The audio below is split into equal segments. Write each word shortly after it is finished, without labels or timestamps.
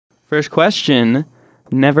First question.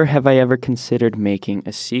 Never have I ever considered making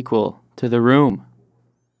a sequel to The Room.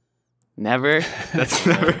 Never? That's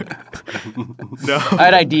never. No. I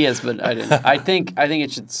had ideas, but I didn't. I think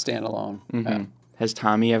it should stand alone. Mm-hmm. Has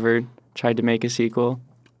Tommy ever tried to make a sequel?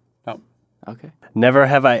 No. Okay. Never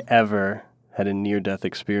have I ever had a near-death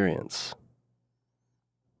experience.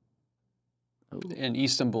 In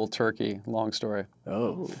Istanbul, Turkey. Long story.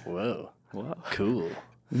 Oh, whoa. Whoa. Cool.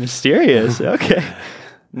 Mysterious. Okay.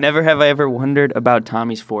 Never have I ever wondered about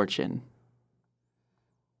Tommy's fortune.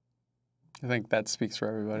 I think that speaks for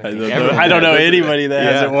everybody. I don't know anybody that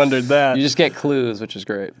hasn't wondered that. You just get clues, which is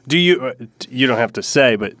great. Do you? You don't have to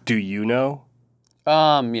say, but do you know?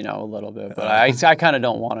 A little bit, but I kind of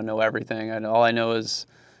don't want to know everything. All I know is,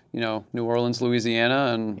 New Orleans,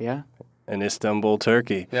 Louisiana, and And Istanbul,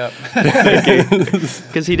 Turkey. Yep.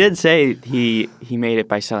 Because he did say he made it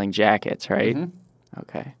by selling jackets, right? Mm-hmm.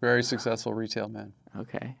 Okay. Very successful retail man.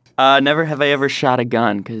 Okay. Never have I ever shot a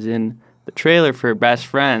gun, because in the trailer for Best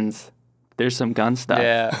Friends, there's some gun stuff.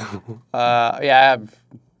 Yeah. I have.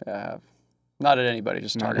 Not at anybody,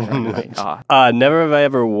 just target practice. Never have I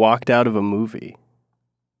ever walked out of a movie.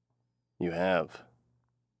 You have.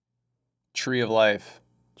 Tree of Life.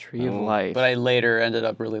 Tree of Life. But I later ended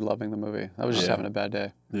up really loving the movie. I was just having a bad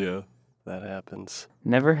day. Yeah. That happens.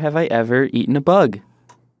 Never have I ever eaten a bug.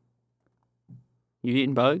 You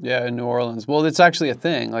eaten bug? Yeah, in New Orleans. Well, it's actually a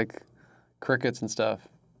thing, like crickets and stuff.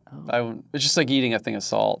 Oh. It's just like eating a thing of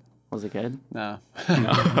salt. Was it good? No.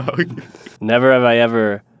 No. Never have I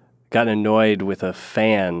ever gotten annoyed with a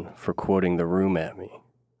fan for quoting The Room at me.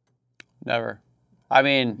 Never. I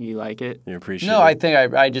mean... You like it? You appreciate it? No, I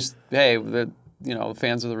think I just... Hey,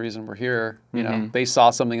 fans are the reason we're here. You know, they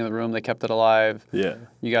saw something in the room, they kept it alive. Yeah.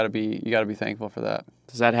 You gotta be thankful for that.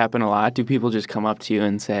 Does that happen a lot? Do people just come up to you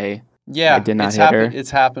and say, "Yeah, I did not hit her"? It's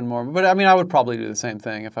happened more, but I mean, I would probably do the same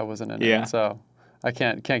thing if I wasn't in Yeah. it. So I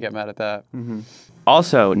can't get mad at that. Mm-hmm.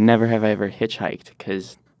 Also, never have I ever hitchhiked,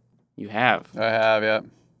 because you have. I have, yeah,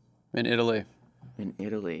 in Italy. In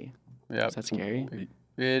Italy. Yeah. Is that scary?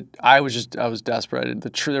 I was desperate.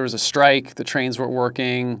 There was a strike. The trains weren't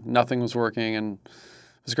working. Nothing was working, and it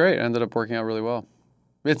was great. It ended up working out really well.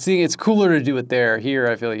 It's cooler to do it there. Here,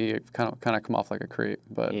 I feel like you kind of come off like a creep,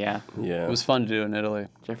 but yeah, it was fun to do in Italy.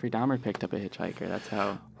 Jeffrey Dahmer picked up a hitchhiker. That's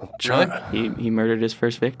how Really? he murdered his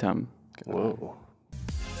first victim. Whoa.